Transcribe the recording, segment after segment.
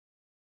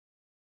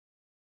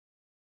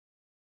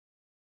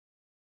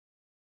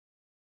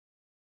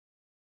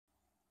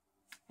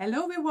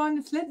Hello everyone,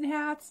 it's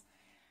Lindenherz.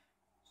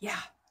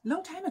 Yeah,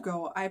 long time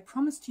ago I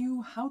promised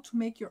you how to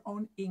make your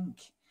own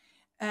ink.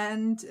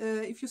 And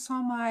if you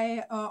saw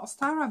my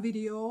Ostara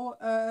video,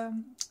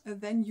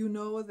 then you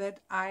know that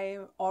I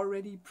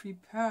already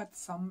prepared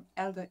some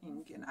Alder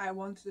ink and I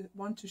want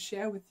to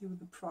share with you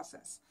the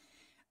process.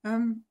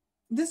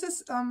 This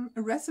is a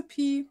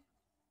recipe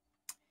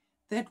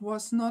that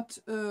was not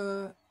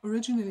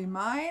originally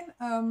mine.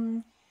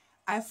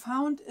 I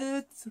found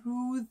it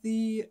through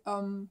the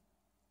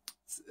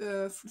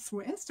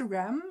through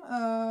Instagram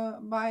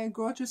by a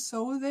gorgeous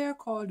soul there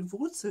called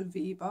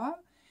Wurzelweber.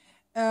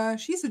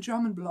 She's a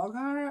German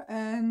blogger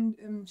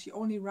and she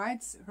only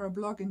writes her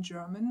blog in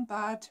German,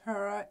 but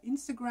her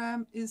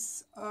Instagram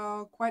is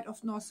quite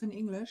often also in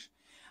English.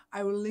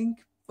 I will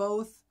link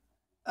both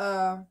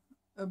the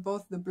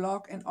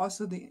blog and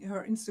also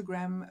her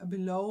Instagram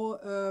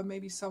below.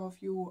 Maybe some of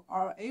you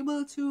are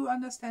able to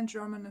understand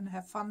German and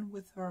have fun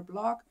with her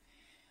blog.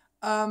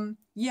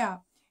 Yeah.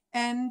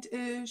 And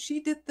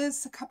she did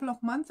this a couple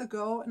of months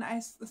ago, and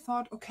I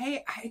thought,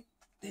 okay,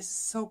 this is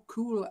so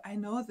cool. I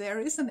know there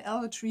is an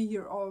elder tree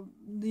here or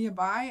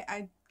nearby.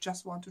 I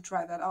just want to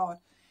try that out.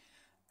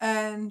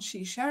 And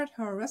she shared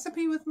her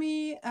recipe with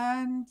me,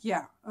 and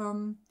yeah,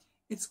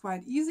 it's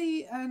quite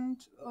easy.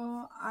 And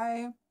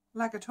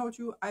like I told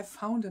you, I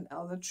found an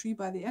elder tree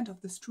by the end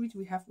of the street.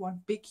 We have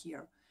one big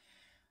here,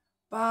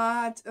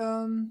 but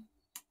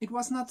it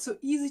was not so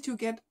easy to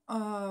get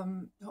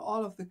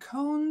all of the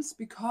cones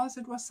because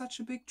it was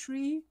such a big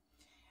tree.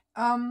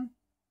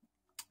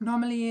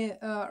 Normally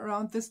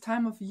around this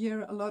time of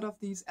year, a lot of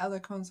these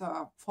elder cones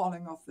are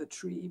falling off the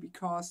tree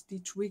because the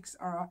twigs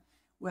are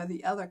where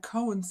the elder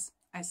cones,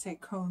 I say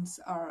cones,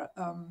 are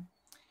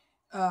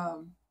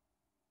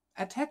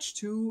attached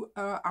to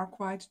are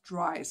quite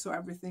dry. So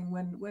everything,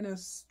 when a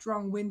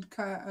strong wind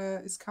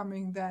is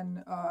coming,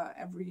 then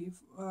every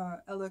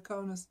elder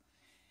cone is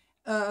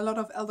a lot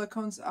of elder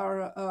cones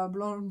are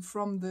blown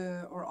from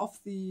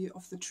off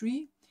the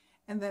tree,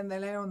 and then they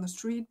lay on the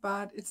street.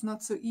 But it's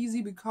not so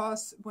easy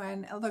because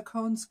when elder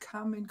cones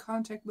come in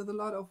contact with a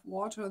lot of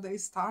water, they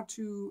start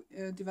to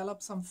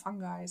develop some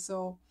fungi.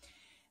 So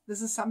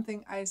this is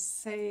something I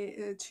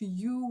say to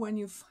you: when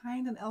you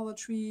find an elder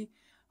tree,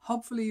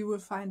 hopefully you will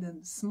find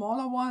a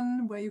smaller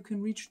one where you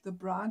can reach the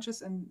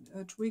branches and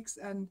twigs,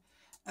 and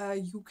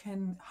you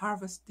can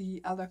harvest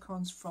the elder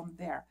cones from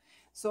there.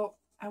 So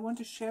I want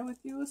to share with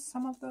you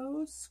some of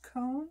those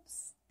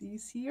cones,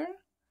 these here.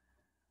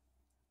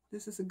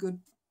 This is a good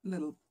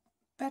little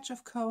batch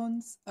of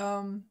cones.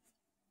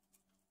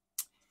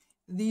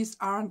 These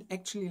aren't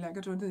actually, like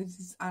I told you,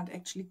 these aren't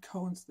actually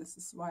cones. This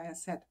is why I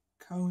said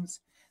cones.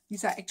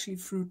 These are actually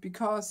fruit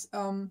because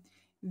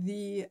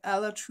the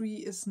elder tree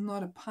is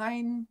not a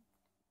pine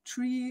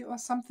tree or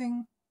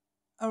something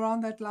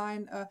around that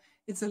line.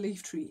 It's a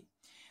leaf tree.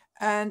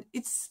 And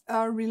it's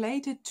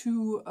related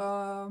to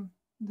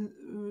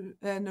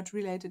not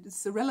related,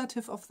 it's a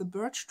relative of the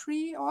birch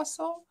tree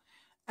also.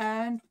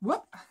 And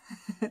whoop,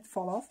 it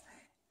fell off.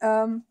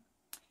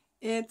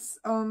 It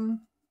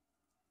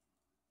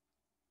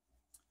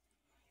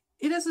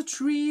is a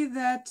tree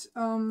that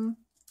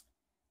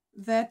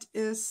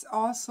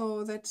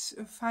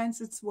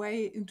finds its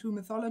way into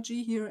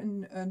mythology here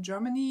in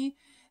Germany.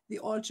 The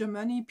old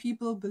Germany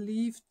people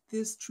believed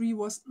this tree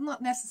was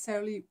not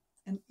necessarily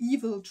an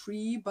evil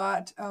tree,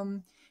 but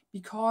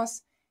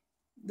because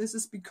these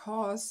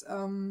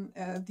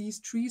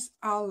trees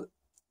are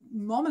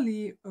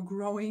normally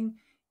growing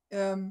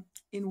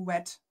in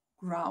wet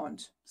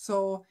ground.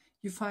 So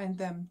you find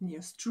them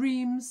near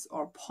streams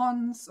or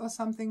ponds or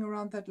something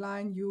around that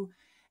line. You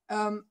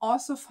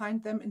also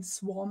find them in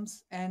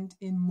swamps and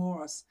in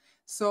moors.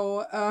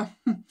 So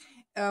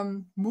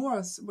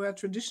moors were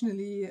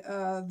traditionally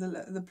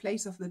the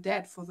place of the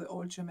dead for the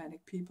old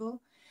Germanic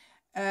people.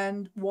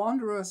 And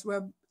wanderers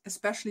were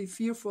especially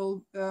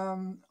fearful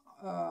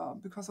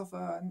because of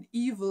an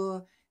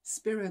evil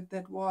spirit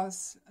that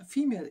was a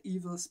female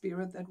evil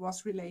spirit that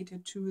was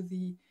related to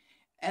the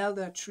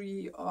elder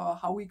tree, or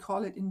how we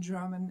call it in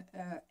German,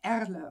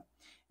 Erle.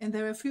 And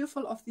they were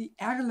fearful of the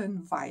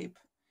Erlen vibe,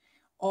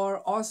 or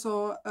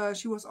also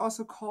she was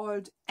also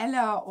called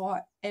Ella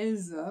or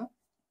Else,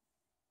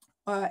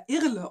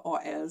 Irle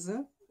or Else.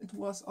 It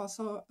was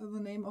also the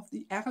name of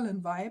the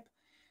Erlen vibe,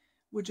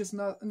 which is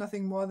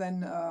nothing more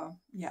than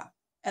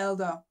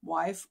elder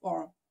wife,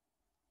 or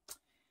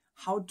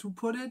how to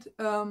put it,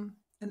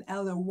 an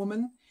elder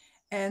woman.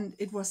 And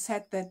it was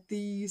said that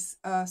these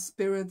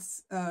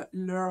spirits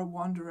lure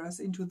wanderers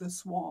into the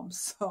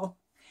swamps. So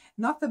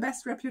not the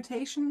best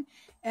reputation.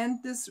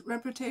 And this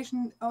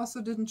reputation also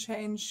didn't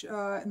change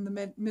in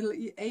the Middle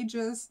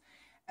Ages.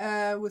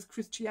 With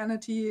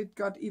Christianity, it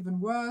got even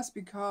worse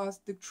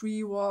because the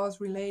tree was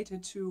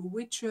related to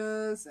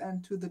witches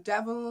and to the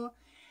devil.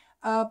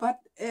 But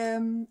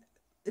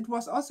it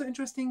was also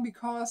interesting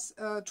because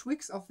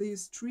twigs of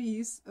these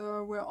trees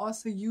were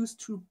also used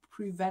to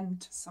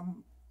prevent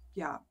some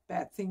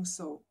bad things,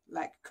 so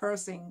like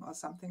cursing or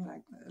something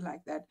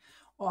like that,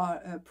 or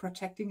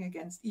protecting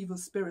against evil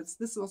spirits.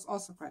 This was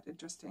also quite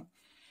interesting.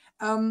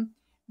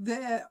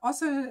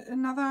 Also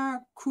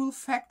another cool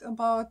fact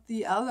about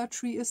the elder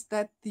tree is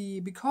that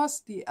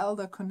because the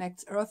elder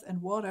connects earth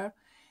and water,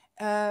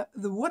 the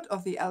wood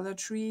of the elder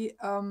tree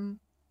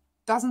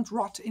doesn't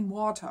rot in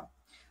water.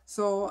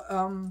 So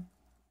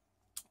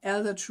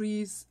elder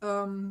trees,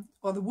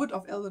 or the wood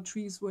of elder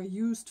trees, were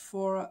used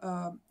for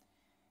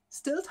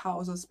stilt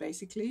houses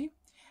basically.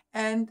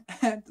 And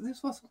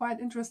this was quite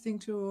interesting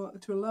to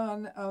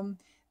learn,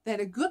 that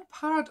a good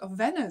part of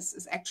Venice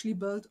is actually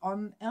built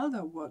on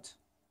elder wood.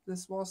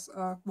 This was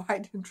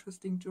quite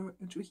interesting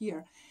to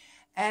hear.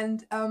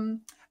 And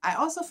I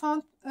also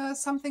found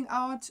something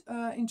out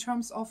in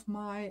terms of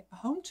my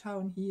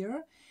hometown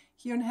here.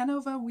 Here in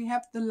Hanover, we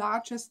have the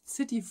largest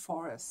city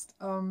forest.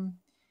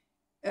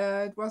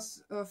 It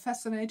was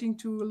fascinating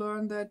to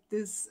learn that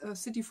this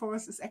city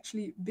forest is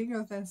actually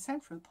bigger than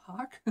Central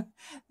Park.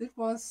 It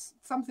was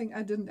something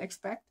I didn't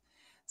expect.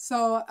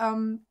 So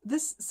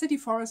this city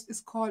forest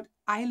is called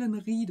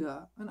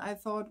Eilenriede, and I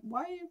thought,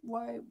 what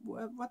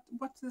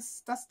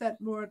does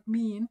that word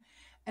mean?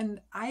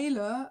 And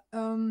Eile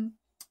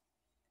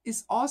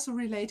is also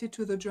related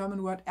to the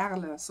German word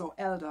Erle, so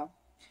elder.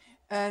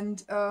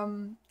 And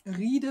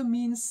Riede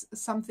means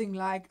something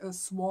like a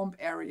swamp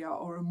area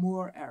or a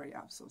moor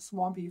area, so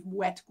swampy,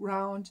 wet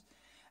ground.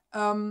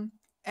 And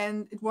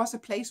it was a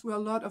place where a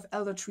lot of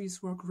elder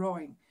trees were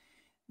growing.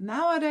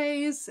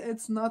 Nowadays,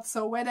 it's not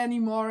so wet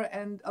anymore,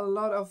 and a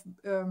lot of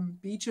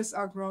beeches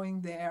are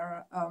growing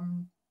there.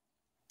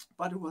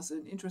 But it was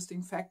an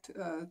interesting fact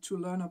to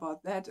learn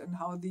about that, and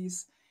how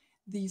these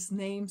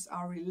names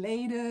are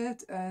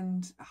related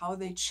and how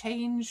they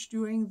change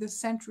during the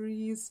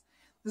centuries.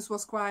 This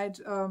was quite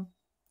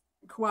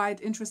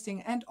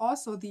interesting. And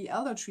also the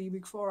elder tree,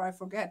 before I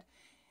forget,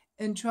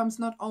 in terms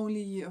not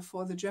only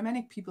for the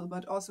Germanic people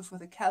but also for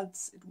the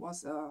Celts, it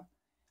was a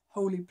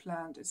holy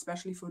plant,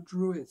 especially for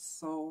druids.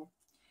 So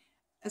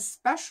a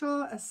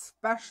special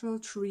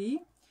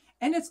tree.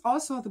 And it's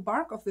also, the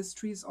bark of this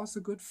tree is also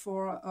good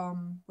for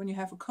when you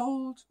have a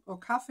cold or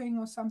coughing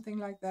or something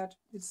like that.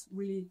 It's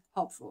really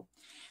helpful.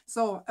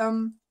 So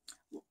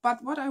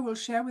but what I will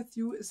share with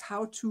you is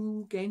how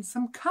to gain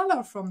some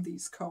color from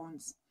these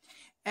cones.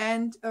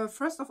 And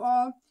first of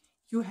all,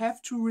 you have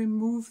to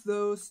remove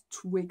those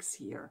twigs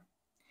here.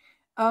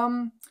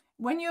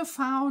 When you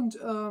found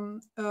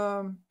an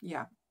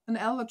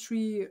elder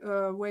tree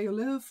where you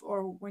live,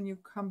 or when you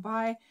come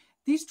by,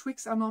 these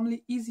twigs are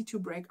normally easy to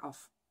break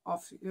off.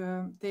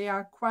 They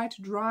are quite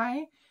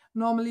dry.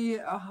 Normally,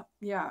 a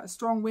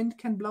strong wind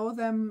can blow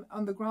them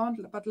on the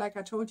ground, but like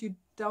I told you,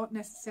 don't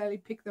necessarily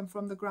pick them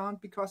from the ground,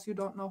 because you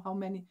don't know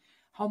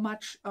how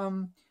much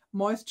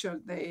moisture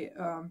they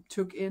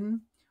took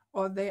in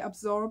or they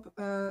absorb.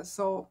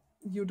 So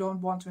you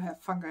don't want to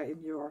have fungi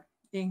in your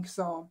ink.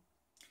 So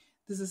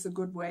this is a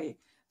good way.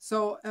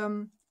 So,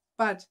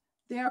 but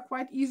they are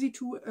quite easy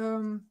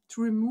to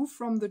remove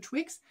from the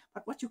twigs.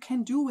 But what you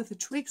can do with the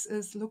twigs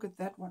is, look at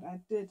that, what I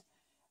did.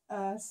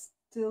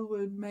 Still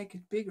will make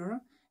it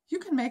bigger. You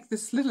can make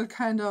this little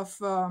kind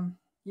of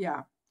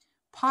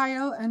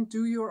pile and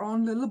do your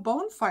own little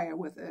bonfire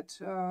with it,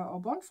 or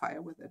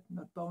bonfire with it,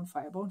 not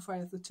bonfire.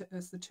 Bonfire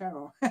is the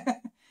tarot.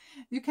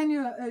 You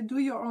can do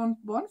your own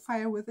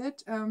bonfire with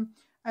it.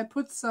 I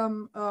put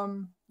some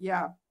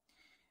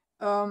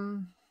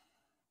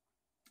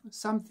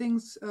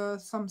things,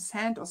 some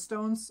sand or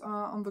stones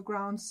on the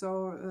ground,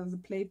 so the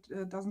plate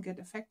doesn't get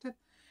affected.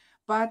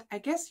 But I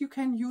guess you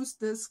can use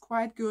this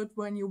quite good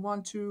when you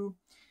want to,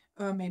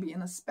 maybe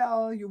in a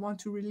spell, you want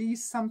to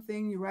release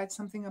something, you write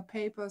something on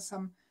paper,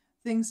 some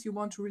things you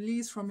want to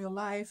release from your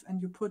life,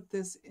 and you put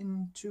this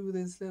into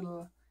this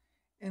little,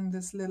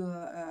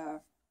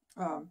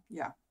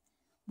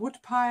 wood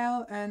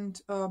pile,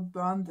 and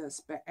burn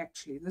this.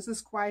 Actually, this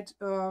is quite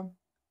a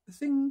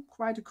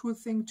cool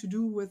thing to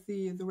do with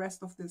the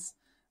rest of this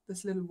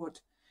little wood,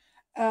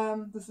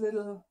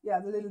 the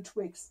little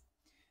twigs.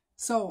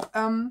 So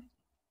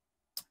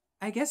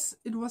I guess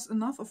it was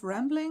enough of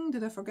rambling.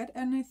 Did I forget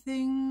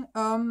anything?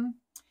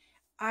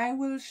 I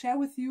will share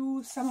with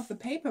you some of the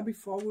paper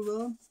before we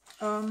will.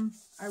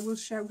 I will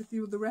share with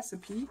you the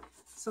recipe.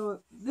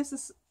 So this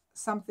is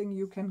something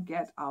you can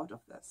get out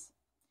of this.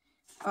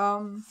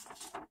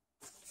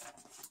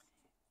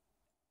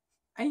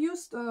 I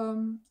used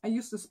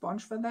a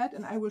sponge for that,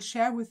 and I will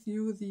share with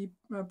you the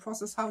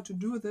process how to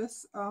do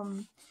this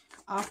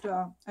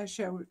after I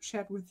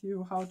shared with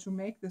you how to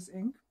make this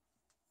ink.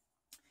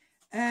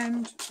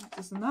 And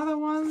there's another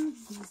one.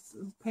 This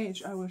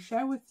page I will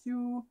share with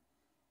you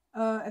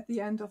at the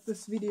end of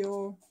this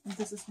video. And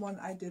this is one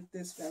I did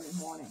this very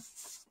morning.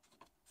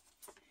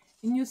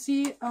 And you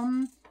see,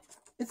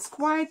 it's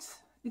quite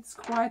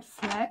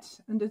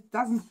flat, and it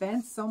doesn't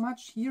bend so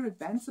much. Here it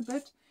bends a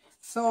bit,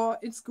 so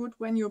it's good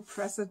when you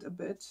press it a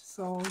bit,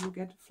 so you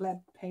get flat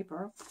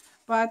paper.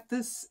 But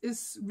this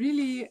is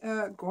really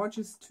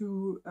gorgeous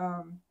to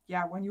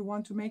when you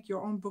want to make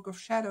your own book of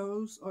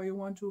shadows, or you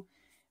want to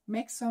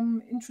make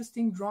some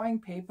interesting drawing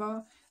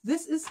paper.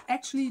 This is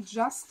actually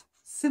just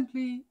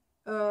simply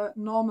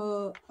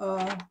normal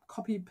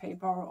copy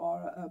paper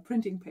or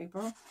printing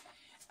paper.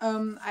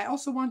 I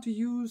also want to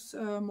use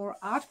more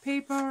art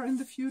paper in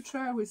the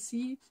future. We'll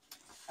see.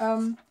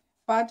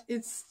 But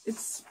it's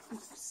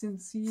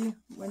since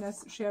when I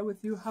share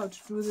with you how to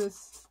do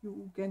this,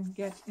 you can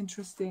get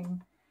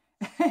interesting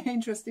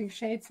interesting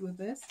shades with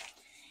this.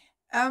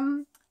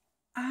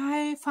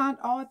 I found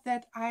out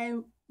that I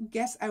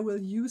guess I will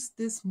use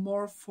this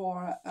more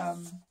for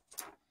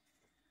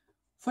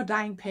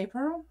dyeing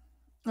paper.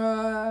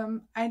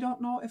 I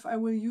don't know if I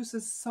will use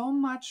this so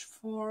much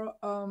for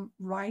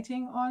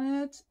writing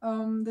on it.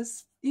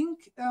 This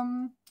ink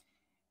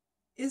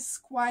is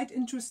quite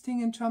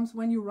interesting in terms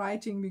when you're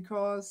writing,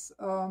 because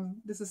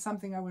this is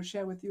something I will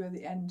share with you at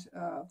the end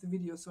of the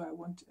video, so I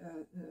won't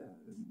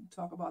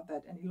talk about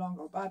that any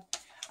longer, but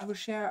I will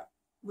share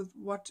with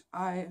what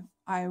I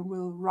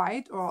will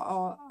write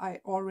or I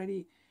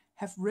already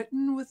have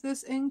written with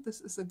this ink.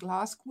 This is a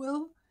glass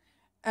quill,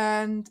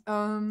 and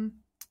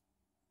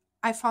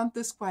I found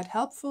this quite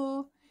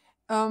helpful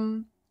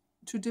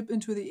to dip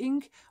into the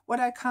ink. What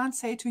I can't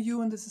say to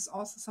you, and this is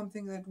also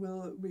something that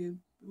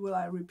will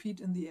I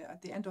repeat at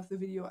the end of the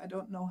video, I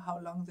don't know how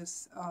long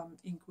this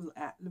ink will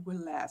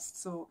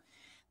last. So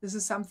this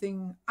is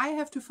something I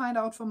have to find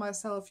out for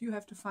myself. You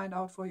have to find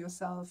out for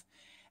yourself.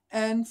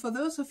 And for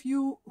those of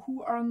you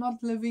who are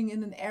not living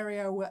in an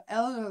area where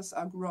alders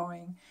are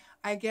growing,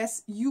 I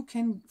guess you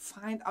can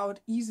find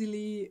out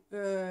easily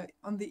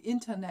on the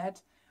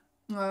internet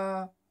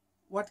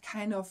what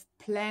kind of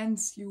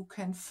plants you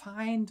can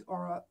find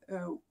or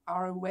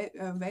are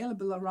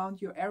available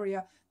around your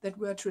area that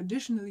were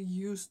traditionally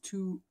used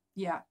to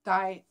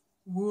dye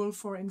wool,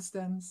 for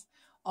instance,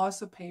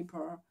 also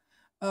paper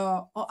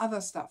or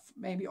other stuff,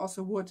 maybe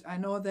also wood. I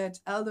know that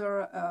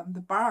alder,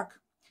 the bark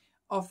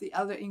of the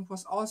alder ink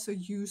was also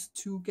used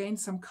to gain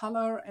some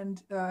color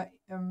and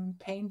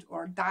paint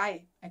or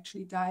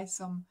actually dye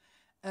some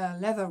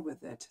leather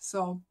with it.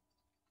 So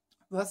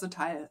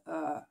versatile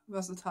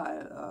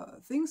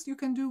things you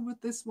can do with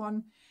this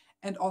one,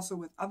 and also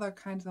with other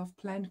kinds of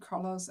plant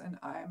colors. And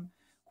I'm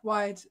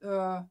quite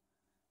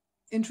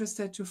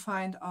interested to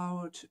find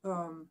out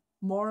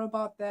more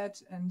about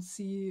that and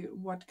see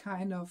what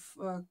kind of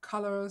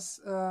colors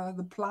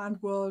the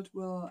plant world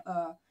will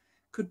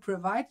could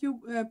provide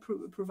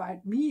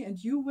me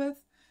and you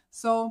with.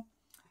 So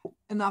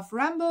enough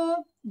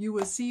ramble. You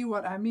will see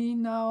what I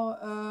mean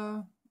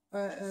now,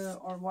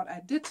 or what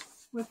I did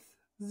with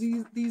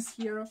these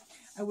here.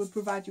 I will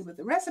provide you with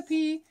the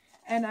recipe,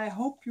 and I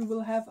hope you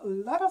will have a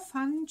lot of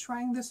fun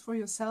trying this for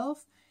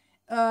yourself.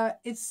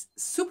 It's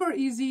super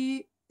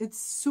easy. It's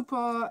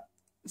super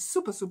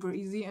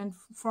easy, and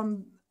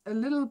from a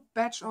little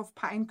batch of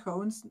pine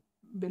cones,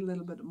 a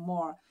little bit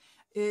more,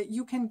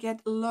 you can get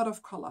a lot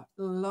of color,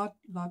 a lot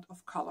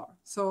of color.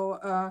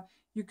 So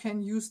you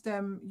can use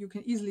them, you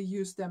can easily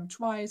use them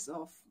twice,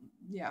 or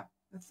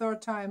a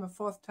third time, a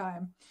fourth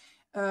time.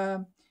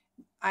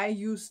 I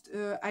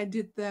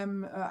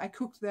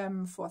cooked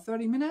them for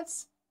 30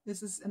 minutes.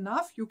 This is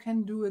enough. You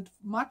can do it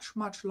much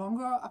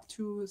longer, up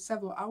to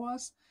several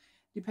hours.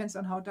 Depends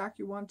on how dark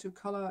you want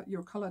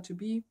your color to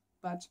be,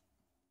 but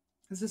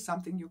this is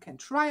something you can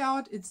try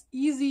out. It's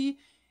easy.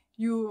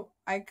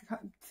 I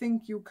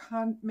think you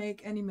can't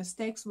make any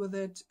mistakes with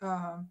it.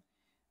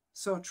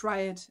 So try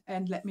it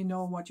and let me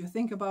know what you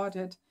think about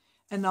it.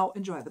 And now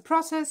enjoy the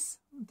process,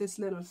 this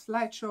little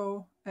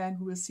slideshow, and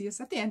we'll see us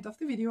at the end of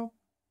the video.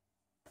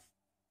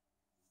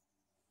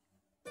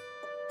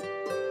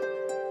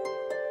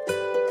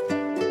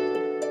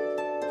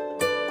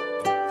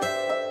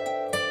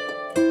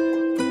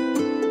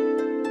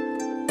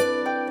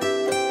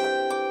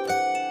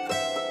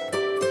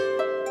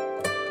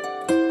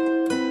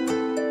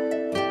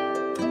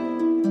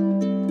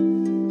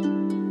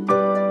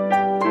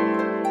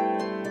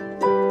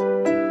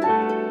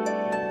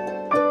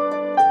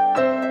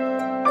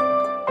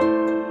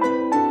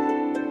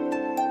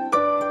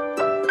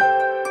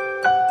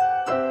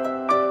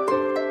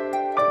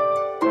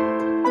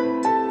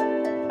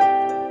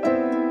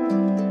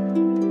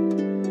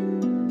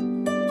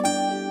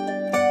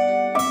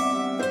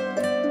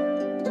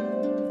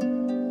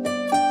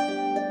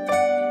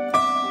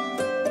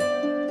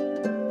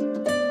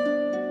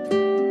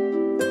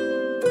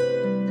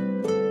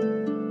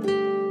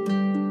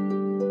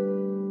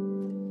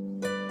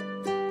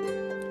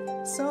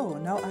 So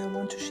now I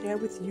want to share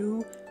with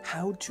you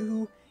how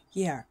to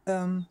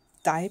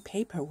dye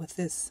paper with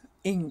this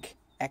ink.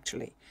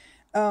 Actually,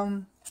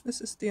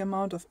 this is the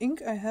amount of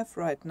ink I have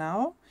right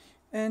now,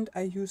 and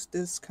I use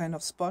this kind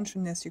of sponge,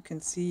 and as you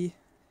can see,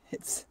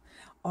 it's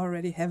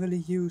already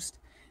heavily used.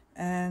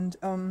 And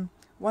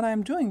what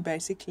I'm doing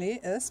basically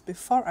is,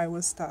 before I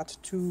will start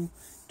to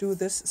do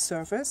this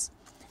surface,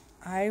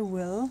 I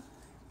will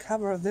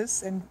cover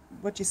this, and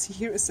what you see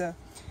here is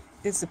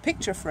a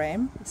picture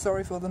frame.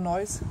 Sorry for the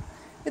noise.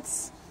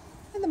 It's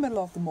in the middle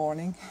of the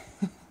morning.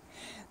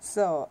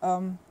 So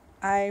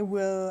I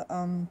will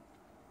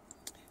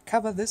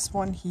cover this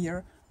one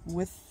here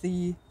with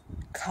the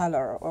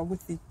color, or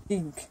with the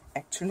ink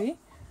actually.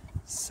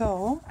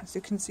 So as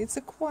you can see, it's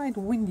a quite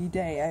windy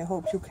day. I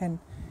hope you can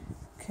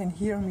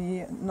hear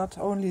me, not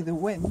only the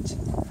wind.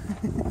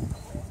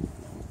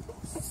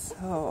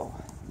 So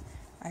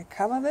I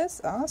cover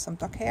this, some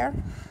dog hair,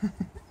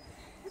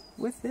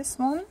 with this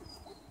one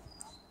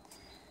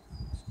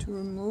to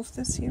remove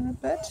this here a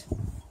bit.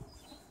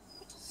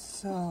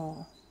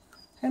 So,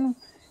 and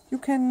you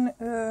can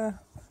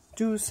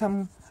do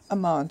some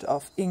amount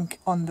of ink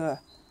on the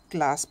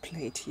glass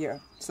plate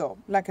here. So,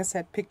 like I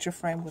said, picture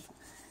frame with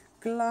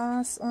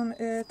glass on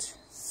it.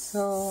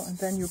 So, and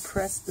then you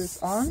press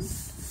this on.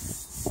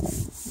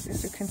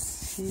 As you can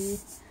see,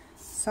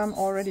 some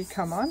already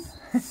come on.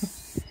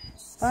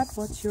 But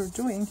what you're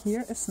doing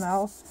here is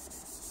now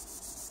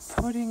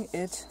putting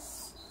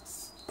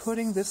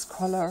this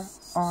color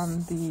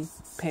on the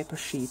paper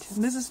sheet.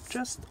 And this is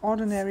just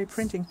ordinary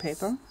printing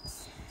paper,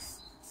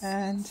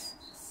 and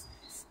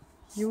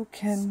you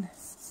can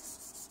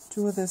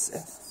do this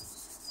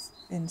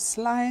in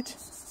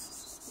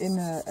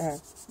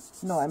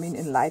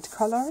in light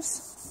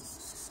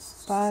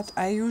colors, but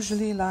I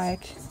usually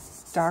like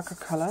darker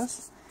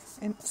colors.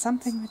 And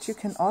something that you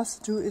can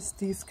also do is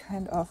these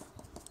kind of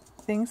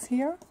things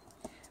here,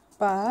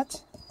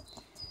 but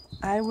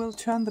I will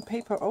turn the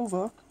paper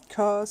over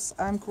because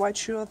I'm quite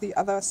sure the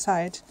other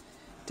side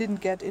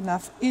didn't get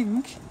enough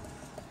ink.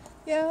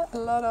 Yeah, a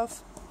lot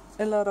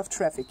of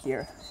traffic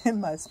here in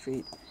my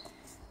street.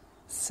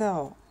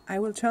 So I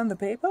will turn the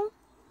paper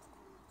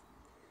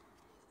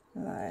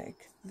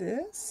like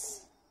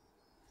this,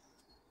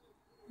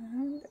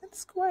 and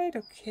it's quite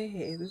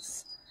okay.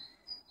 This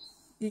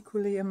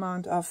equally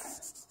amount of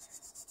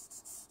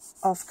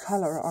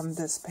color on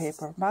this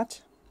paper,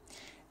 but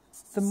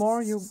the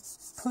more you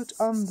put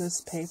on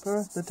this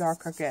paper, the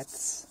darker it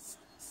gets.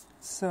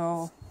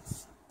 So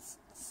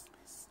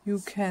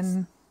you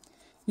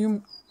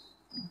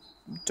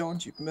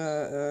don't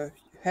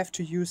have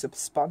to use a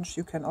sponge.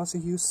 You can also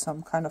use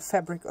some kind of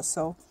fabric or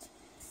so,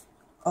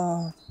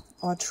 or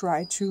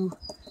try to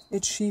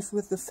achieve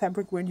with the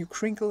fabric when you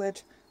crinkle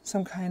it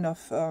some kind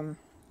of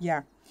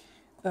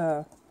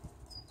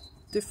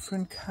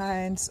different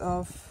kinds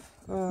of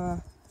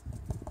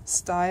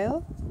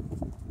style.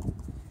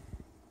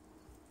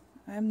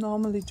 I'm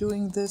normally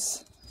doing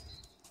this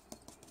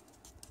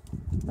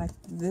like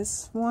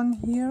this one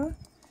here,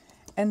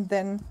 and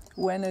then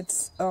when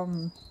it's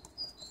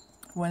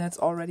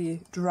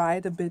already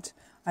dried a bit,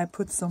 I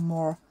put some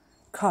more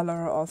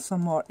color or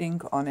some more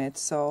ink on it,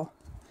 so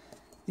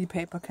the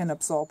paper can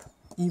absorb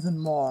even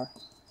more.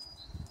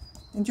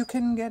 And you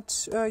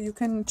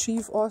can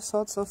achieve all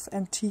sorts of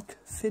antique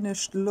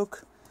finished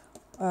look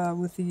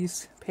with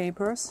these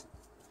papers.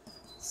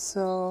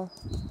 So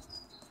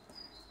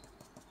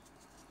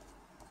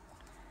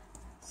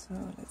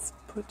let's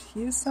put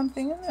here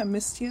something in. I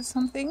missed here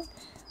something.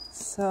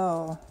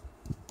 So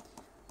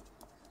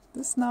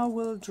this now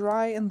will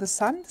dry in the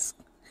sun. This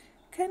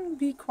can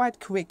be quite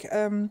quick.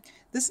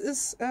 This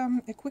is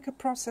a quicker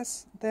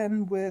process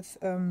than with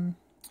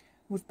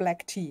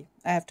black tea,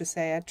 I have to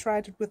say. I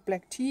tried it with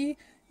black tea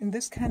in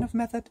this kind of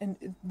method,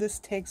 and this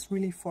takes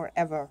really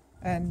forever.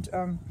 And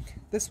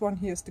this one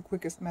here is the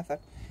quickest method.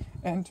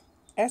 And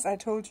as I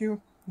told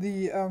you,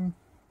 the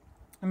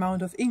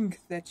amount of ink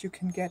that you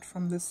can get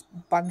from this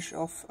bunch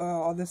of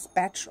or this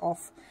batch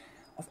of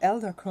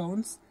Alder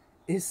cones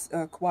is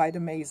quite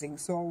amazing.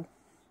 So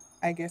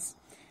I guess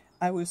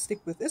I will stick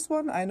with this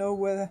one. I know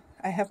where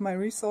I have my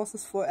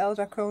resources for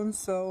Alder cones,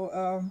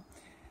 so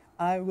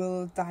I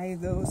will dye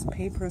those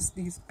papers,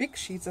 these big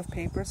sheets of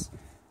papers,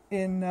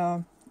 in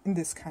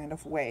this kind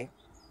of way.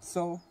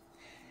 So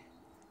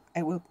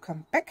I will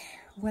come back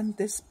when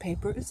this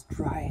paper is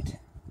dried.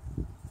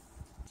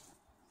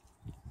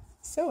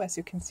 So as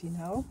you can see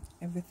now,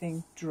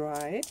 everything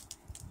dried,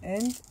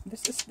 and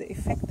this is the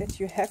effect that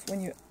you have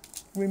when you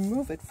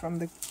remove it from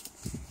the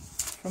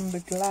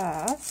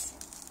glass.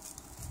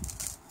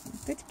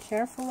 A bit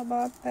careful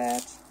about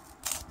that,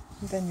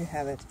 and then you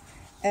have it.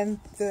 And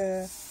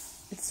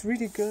it's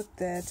really good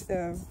that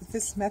with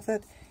this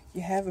method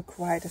you have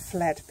quite a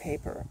flat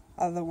paper,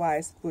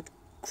 otherwise it would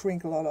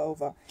crinkle all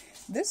over.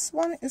 This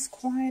one is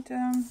quite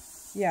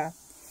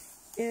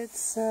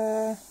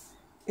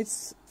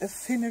it's a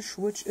finish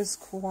which is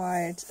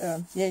quite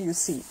you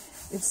see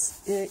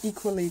it's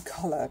equally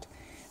colored.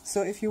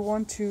 So if you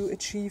want to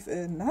achieve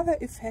another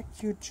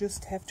effect, you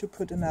just have to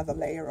put another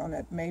layer on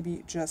it.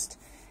 Maybe just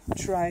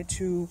try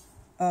to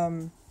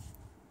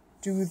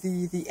do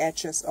the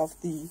edges of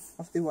the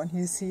one.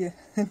 You see an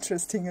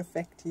interesting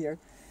effect here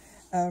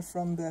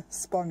from the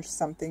sponge.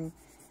 Something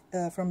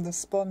from the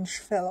sponge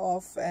fell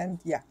off and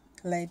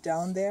laid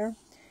down there.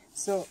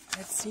 So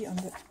let's see on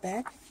the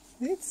back.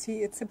 Let's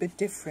see, it's a bit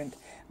different.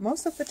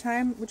 Most of the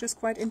time, which is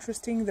quite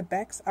interesting, the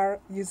backs are,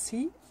 you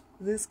see,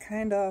 this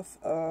kind of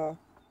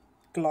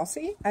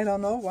glossy. I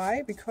don't know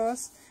why,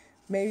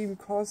 maybe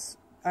because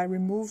I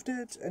removed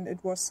it and it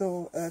was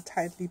so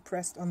tightly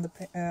pressed on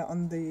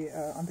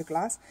the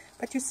glass.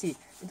 But you see,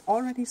 it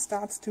already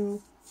starts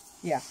to,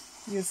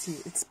 you see,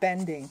 it's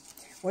bending.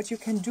 What you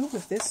can do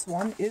with this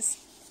one is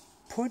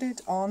put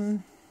it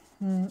on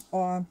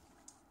or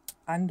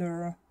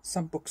under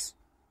some books,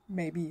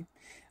 maybe.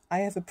 I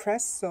have a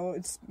press, so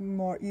it's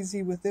more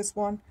easy with this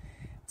one.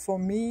 for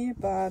me,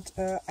 but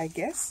I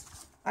guess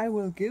I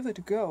will give it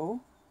a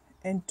go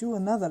and do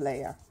another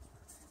layer,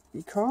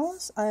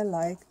 because I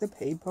like the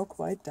paper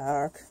quite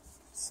dark.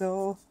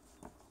 So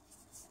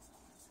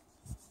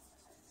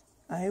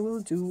I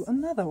will do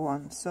another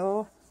one.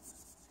 So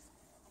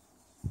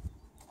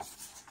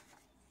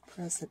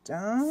press it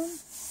down like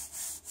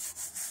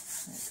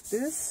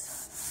this.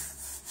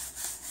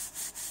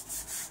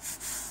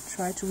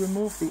 Try to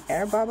remove the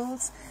air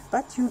bubbles,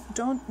 but you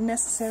don't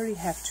necessarily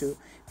have to,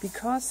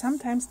 because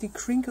sometimes the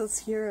crinkles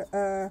here,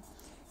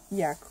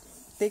 yeah,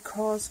 they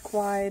cause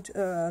quite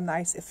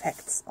nice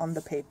effects on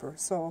the paper.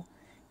 So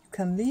you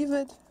can leave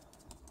it.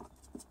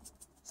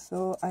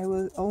 So I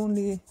will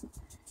only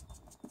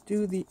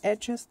do the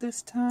edges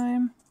this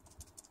time,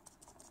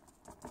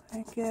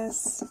 I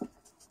guess.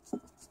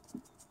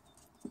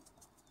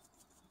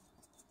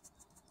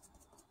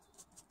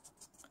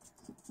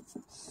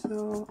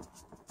 So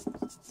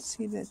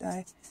see that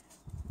I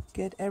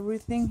get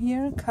everything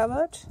here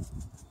covered.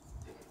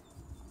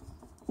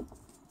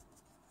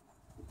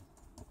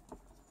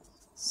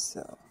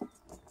 So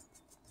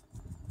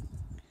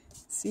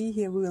see,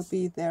 here will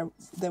be there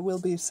will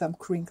be some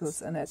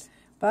crinkles in it,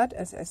 but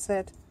as I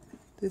said,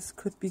 this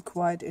could be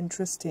quite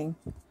interesting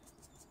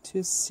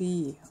to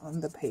see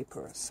on the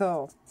paper.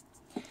 So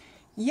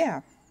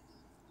yeah,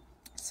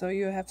 so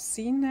you have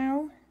seen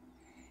now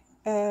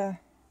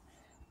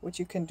what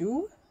you can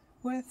do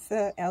with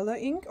Alder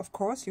ink. Of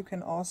course, you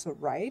can also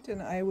write,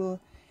 and I will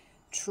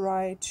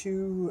try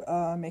to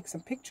make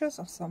some pictures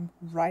of some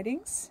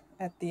writings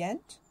at the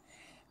end.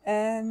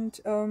 And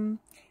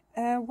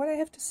what I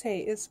have to say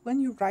is,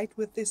 when you write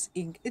with this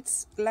ink,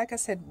 it's, like I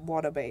said,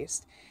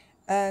 water-based,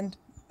 and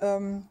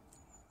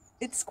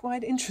it's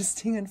quite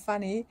interesting and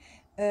funny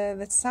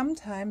that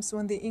sometimes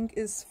when the ink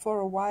is for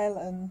a while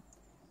in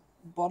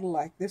a bottle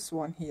like this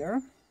one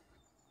here,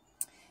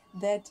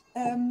 that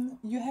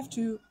you have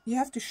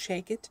to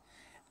shake it,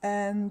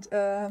 and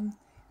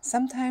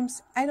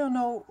sometimes, I don't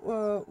know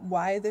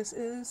why this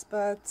is,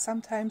 but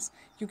sometimes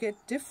you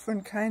get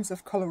different kinds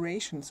of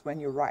colorations when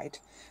you write.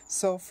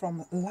 So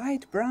from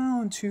light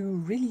brown to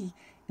really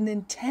an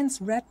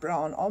intense red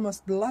brown,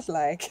 almost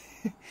blood-like.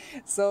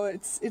 So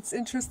it's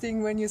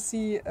interesting when you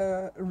see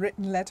a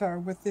written letter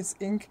with this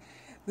ink.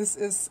 This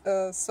is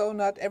so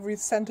not every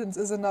sentence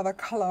is another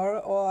color,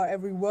 or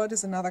every word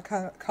is another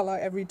color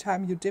every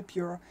time you dip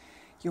your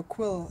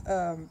quill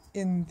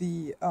in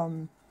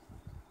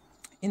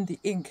the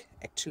ink,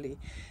 actually.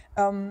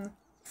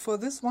 For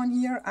this one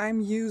here,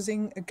 I'm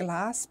using a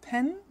glass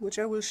pen, which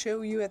I will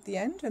show you at the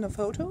end in a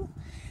photo.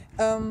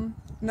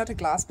 Not a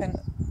glass pen,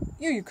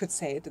 you could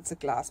say it's a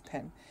glass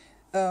pen,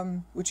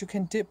 which you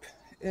can dip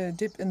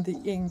in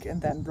the ink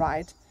and then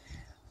write.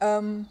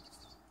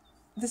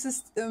 This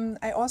is,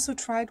 I also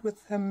tried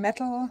with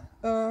metal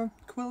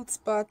quills,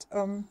 but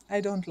I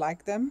don't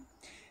like them.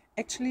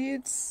 Actually,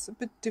 it's a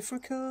bit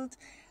difficult.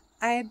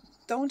 I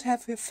don't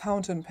have a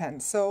fountain pen,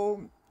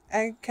 so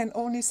I can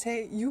only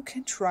say you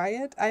can try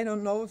it. I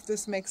don't know if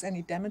this makes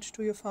any damage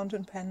to your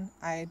fountain pen.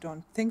 I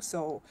don't think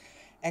so,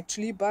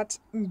 actually, but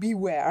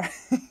beware.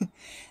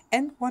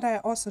 And what I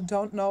also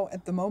don't know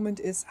at the moment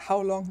is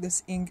how long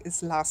this ink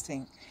is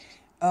lasting.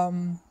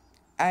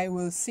 I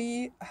will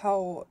see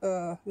how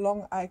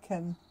long I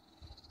can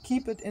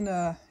keep it in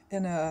a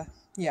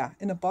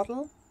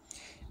bottle,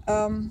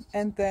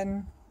 and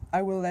then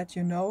I will let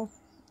you know,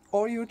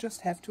 or you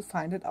just have to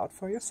find it out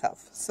for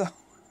yourself. So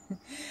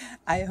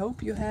I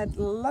hope you had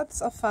lots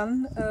of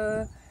fun,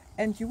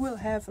 and you will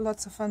have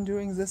lots of fun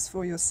doing this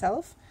for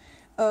yourself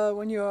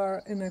when you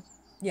are in a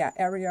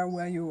area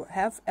where you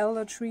have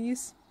elder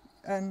trees.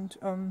 And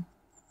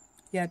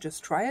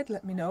just try it.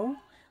 Let me know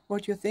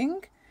what you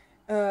think.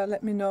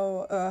 Let me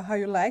know how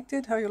you liked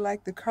it, how you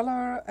liked the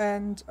color,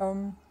 and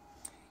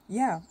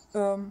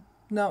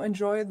now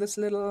enjoy this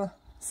little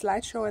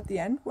slideshow at the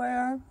end,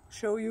 where I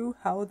show you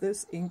how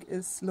this ink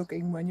is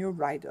looking when you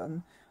write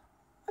on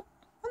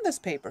this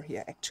paper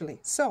here, actually.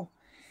 So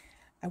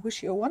I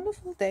wish you a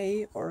wonderful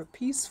day or a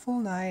peaceful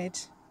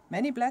night.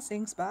 Many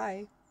blessings.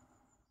 Bye.